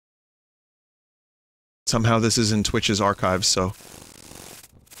Somehow this is in Twitch's archives, so...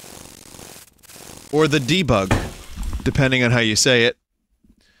 Or the debug, depending on how you say it.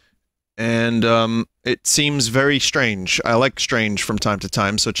 And, it seems very strange. I like strange from time to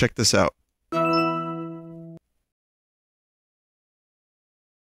time, so check this out.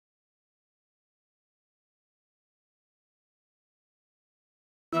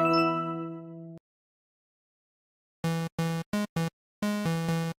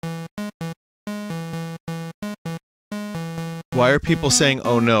 Why are people saying,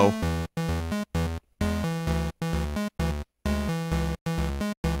 oh no?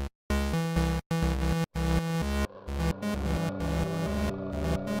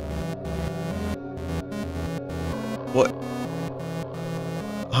 What?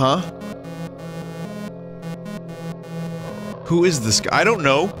 Huh? Who is this guy? I don't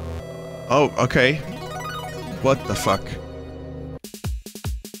know. Oh, okay. What the fuck?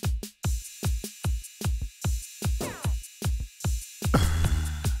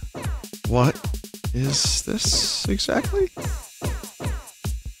 What is this exactly?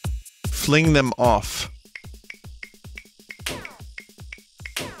 Fling them off.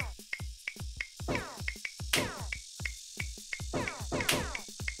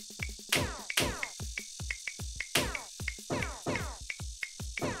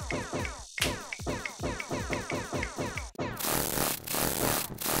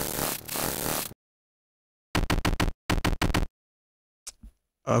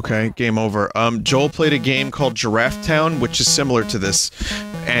 Okay, game over. Joel played a game called Giraffe Town, which is similar to this,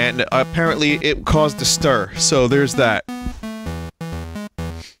 and apparently it caused a stir, so there's that.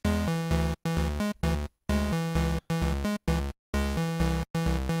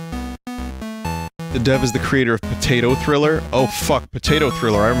 The dev is the creator of Potato Thriller? Oh fuck, Potato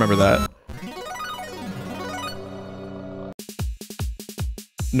Thriller, I remember that.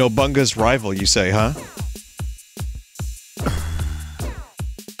 Nobunga's rival, you say, huh?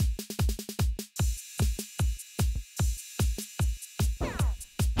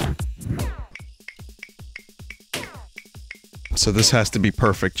 So this has to be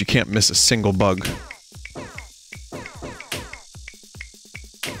perfect. You can't miss a single bug.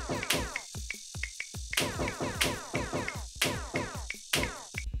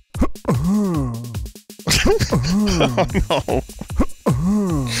 Oh no.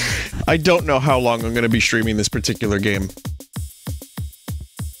 I don't know how long I'm gonna be streaming this particular game.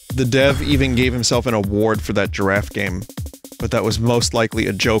 The dev even gave himself an award for that giraffe game, but that was most likely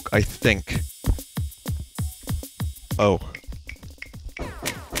a joke, I think. Oh.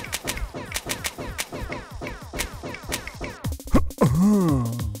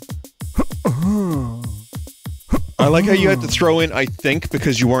 I like how you had to throw in I think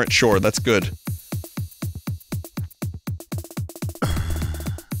because you weren't sure. That's good.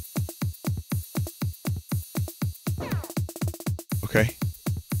 Okay.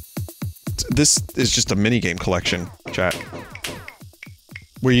 This is just a minigame collection, chat.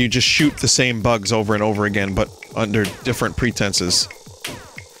 Where you just shoot the same bugs over and over again, but under different pretenses.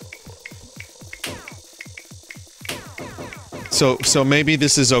 So maybe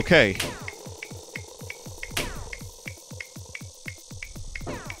this is okay.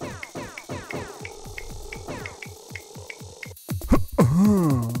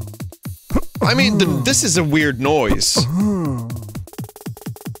 I mean, this is a weird noise.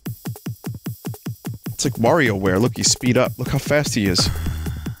 It's like WarioWare. Look, he speed up. Look how fast he is.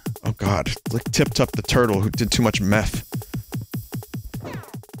 Oh god. Like Tip Tup the turtle who did too much meth.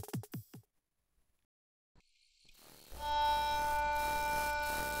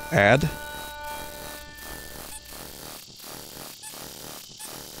 Ad?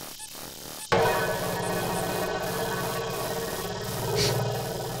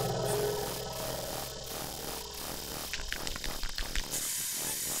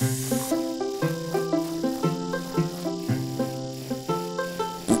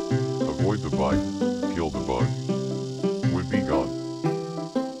 Avoid the bug. Kill the bug. Would be gone.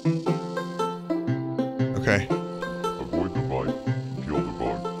 Okay. Avoid the bug. Kill the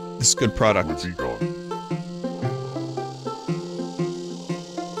bug. This is good product. Would be gone.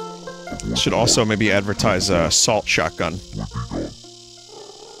 Should also maybe advertise a salt shotgun.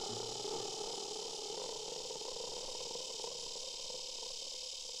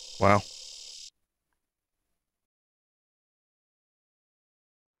 Wow.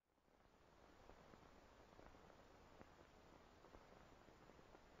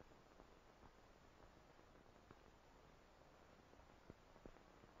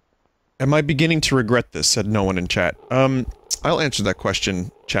 Am I beginning to regret this? Said no one in chat. I'll answer that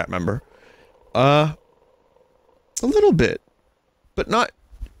question, chat member. A little bit. But not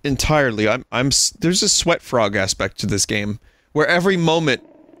entirely. There's a sweat frog aspect to this game, where every moment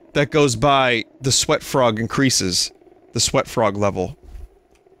that goes by, the sweat frog increases. The sweat frog level.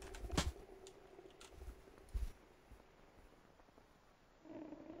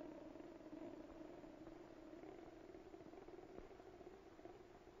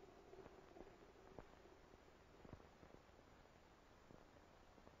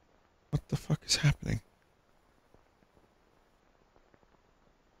 What the fuck is happening?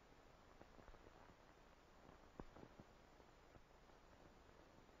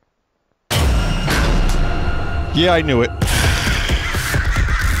 Yeah, I knew it.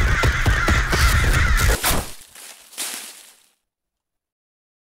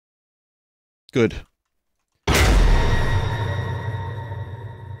 Good.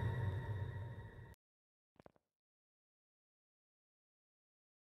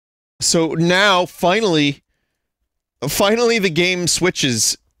 So now, finally the game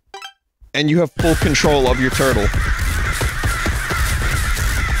switches, and you have full control of your turtle.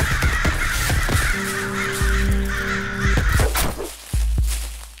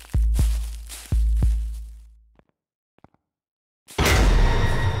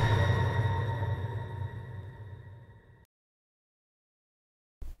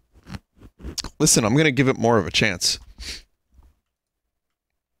 Listen, I'm gonna give it more of a chance.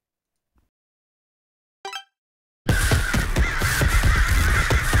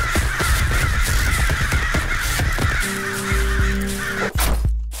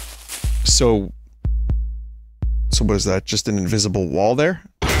 So what is that? Just an invisible wall there?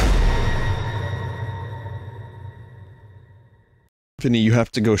 Vinny, you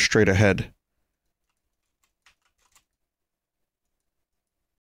have to go straight ahead.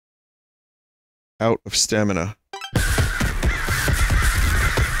 Out of stamina.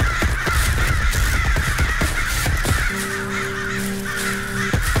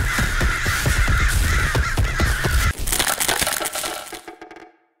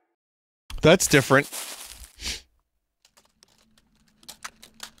 That's different.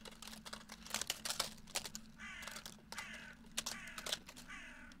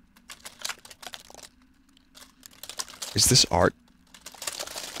 Is this art?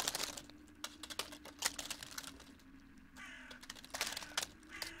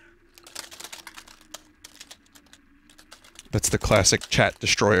 That's the classic chat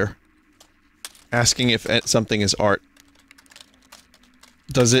destroyer. Asking if something is art.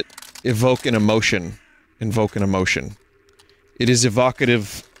 Does it evoke an emotion? Invoke an emotion. It is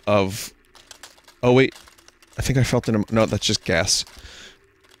evocative of... Oh wait. I think I felt an... No, that's just gas.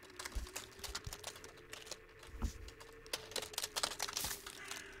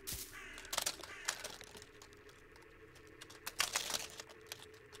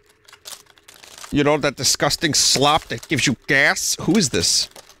 You know that disgusting slop that gives you gas? Who is this?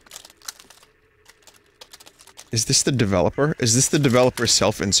 Is this the developer? Is this the developer's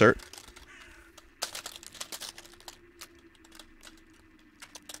self-insert?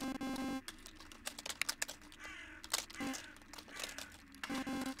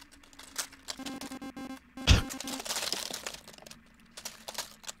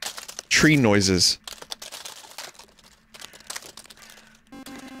 Tree noises.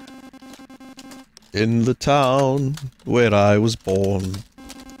 In the town where I was born.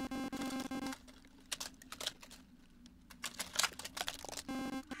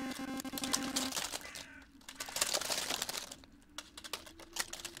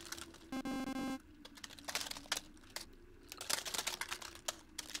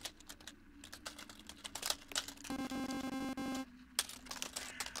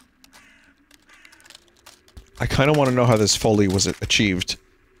 I kind of want to know how this Foley was achieved.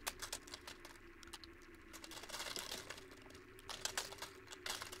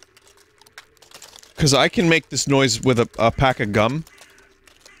 Because I can make this noise with a pack of gum.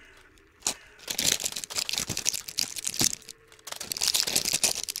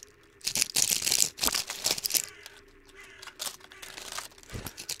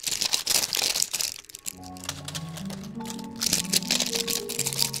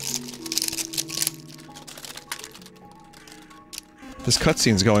 This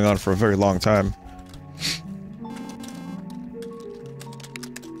cutscene's going on for a very long time.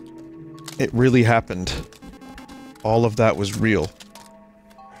 It really happened. All of that was real.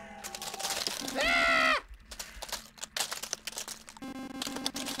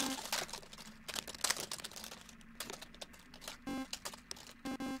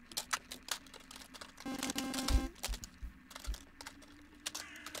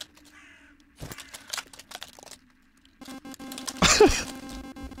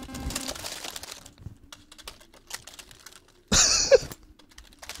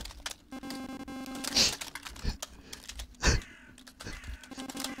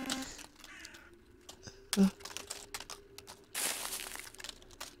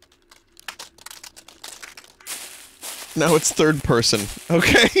 Now it's third person.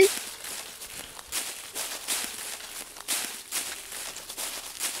 Okay.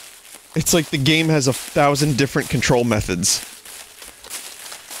 It's like the game has 1,000 different control methods.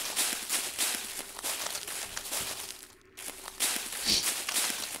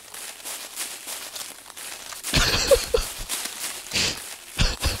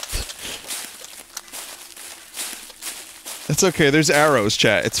 It's okay, there's arrows,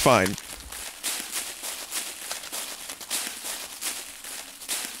 chat. It's fine.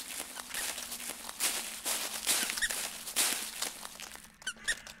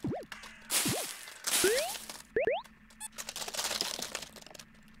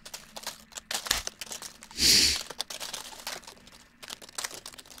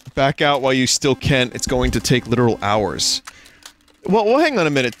 Back out while you still can. It's going to take literal hours. Well, hang on a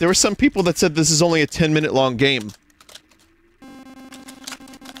minute. There were some people that said this is only a 10-minute long game.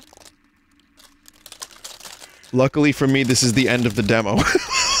 Luckily for me, this is the end of the demo. Look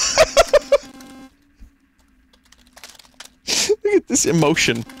at this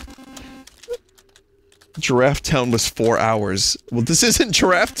emotion. Giraffe Town was 4 hours. Well, this isn't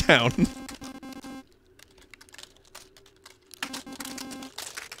Giraffe Town.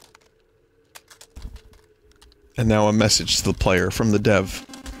 And now a message to the player from the dev,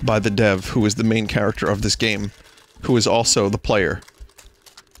 by the dev, who is the main character of this game, who is also the player.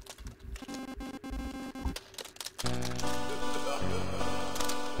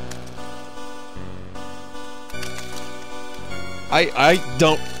 I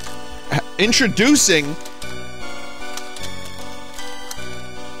don't... Introducing...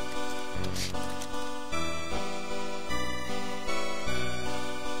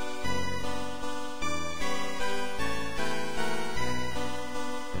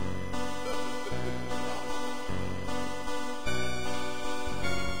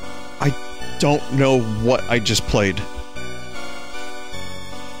 I don't know what I just played.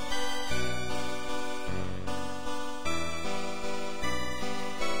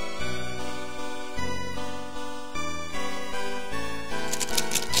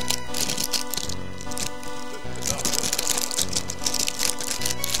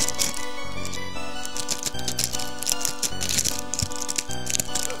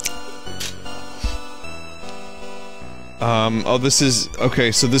 Oh, this is... Okay,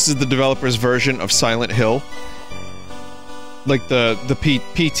 so this is the developer's version of Silent Hill. Like the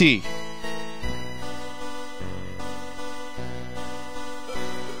PT.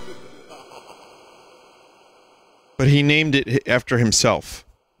 But he named it after himself.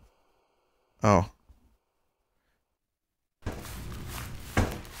 Oh.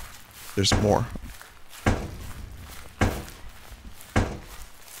 There's more.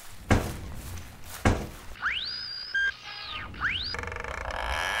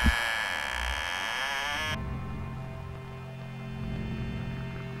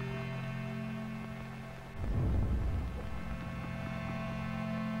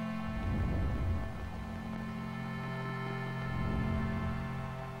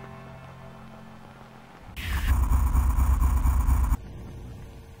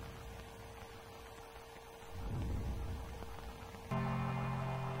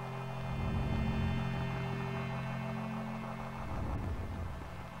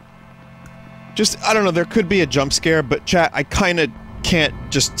 Just, I don't know, there could be a jump scare, but chat, I kinda can't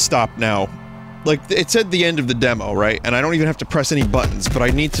just stop now. Like, it said the end of the demo, right? And I don't even have to press any buttons, but I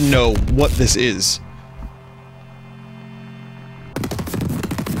need to know what this is.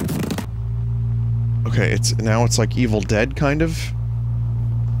 Okay, now it's like Evil Dead, kind of?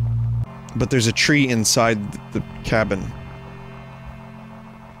 But there's a tree inside the cabin.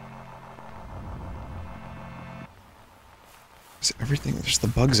 Everything, there's the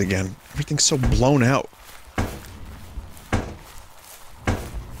bugs again. Everything's so blown out.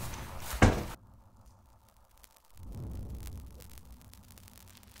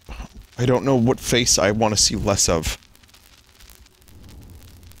 I don't know what face I want to see less of.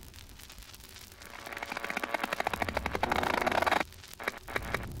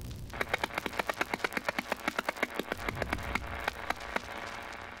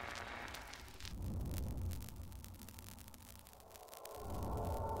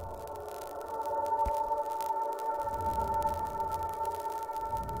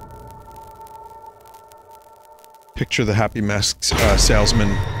 Picture the Happy Mask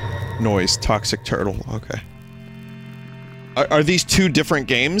salesman noise. Toxic turtle. Okay. Are these two different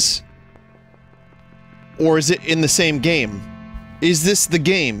games? Or is it in the same game? Is this the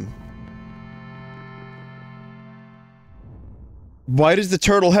game? Why does the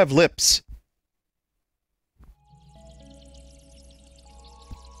turtle have lips?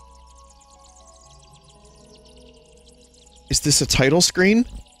 Is this a title screen?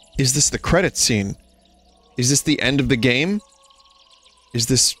 Is this the credit scene? Is this the end of the game? Is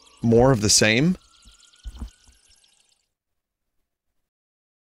this more of the same?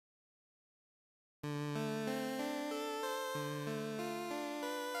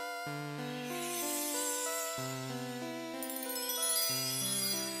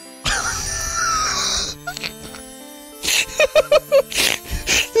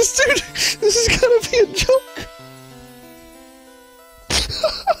 This is gonna be a joke.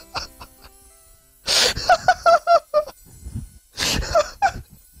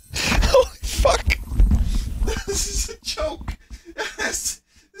 Holy fuck. This is a joke. This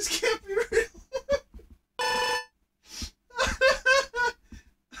can't be real.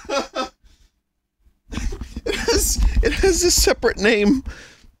 It has a separate name.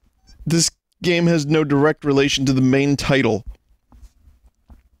 This game has no direct relation to the main title.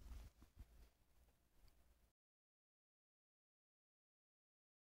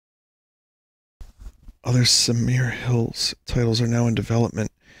 Other Samir Hills titles are now in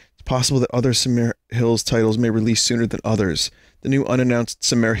development. It's possible that other Samir Hills titles may release sooner than others. The new unannounced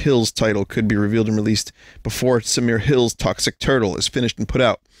Samir Hills title could be revealed and released before Samir Hills Toxic Turtle is finished and put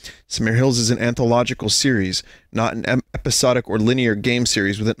out. Samir Hills is an anthological series, not an episodic or linear game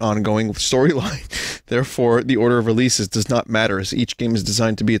series with an ongoing storyline. Therefore, the order of releases does not matter, as each game is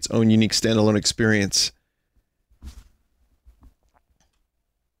designed to be its own unique standalone experience.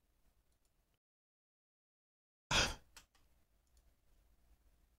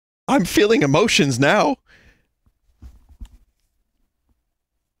 I'm feeling emotions now.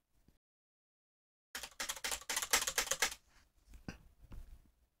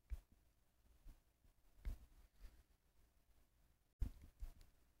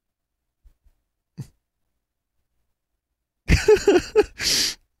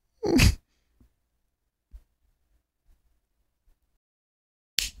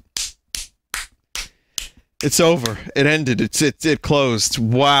 It's over. It ended. It closed.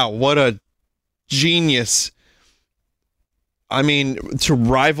 Wow, what a genius. I mean, to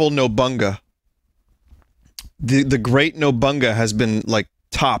rival Nobunga. The great Nobunga has been, like,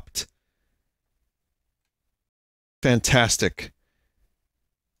 topped. Fantastic.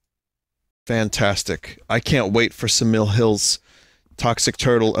 Fantastic. I can't wait for Samil Hills Toxic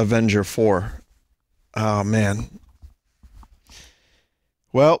Turtle Avenger 4. Oh, man.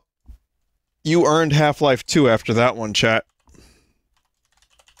 Well, you earned Half-Life 2 after that one, chat.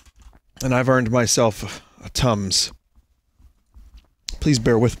 And I've earned myself a Tums. Please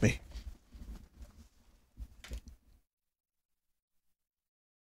bear with me.